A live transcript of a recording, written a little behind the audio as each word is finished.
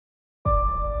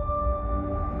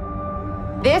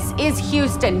This is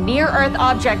Houston. Near-Earth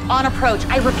object on approach.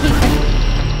 I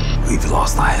repeat. We've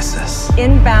lost ISS.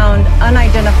 Inbound,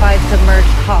 unidentified, submerged,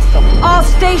 hostile. All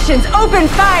stations, open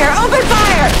fire! Open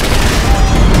fire!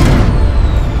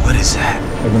 What is that?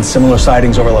 There have been similar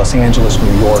sightings over Los Angeles,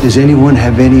 New York. Does anyone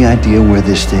have any idea where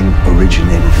this thing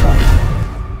originated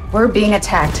from? We're being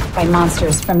attacked by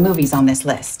monsters from movies on this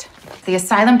list. The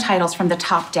Asylum title's from the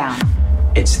top down.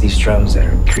 It's these drones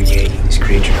that are creating these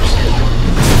creatures.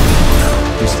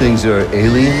 These things are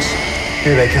aliens?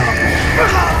 Here they come.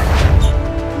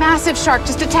 Massive shark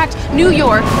just attacked New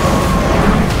York.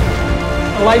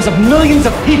 The lives of millions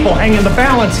of people hang in the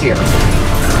balance here.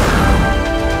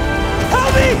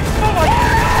 Help me! Oh my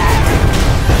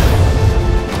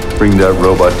God! Bring that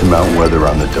robot to Mount Weather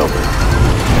on the double.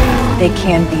 They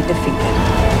can be defeated.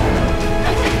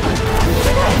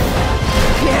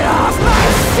 Get off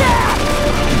my ship!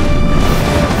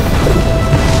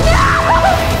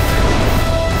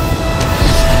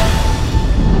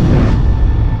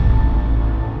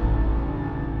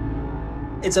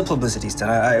 It's a publicity stunt.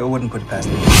 I wouldn't put it past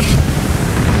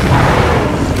me.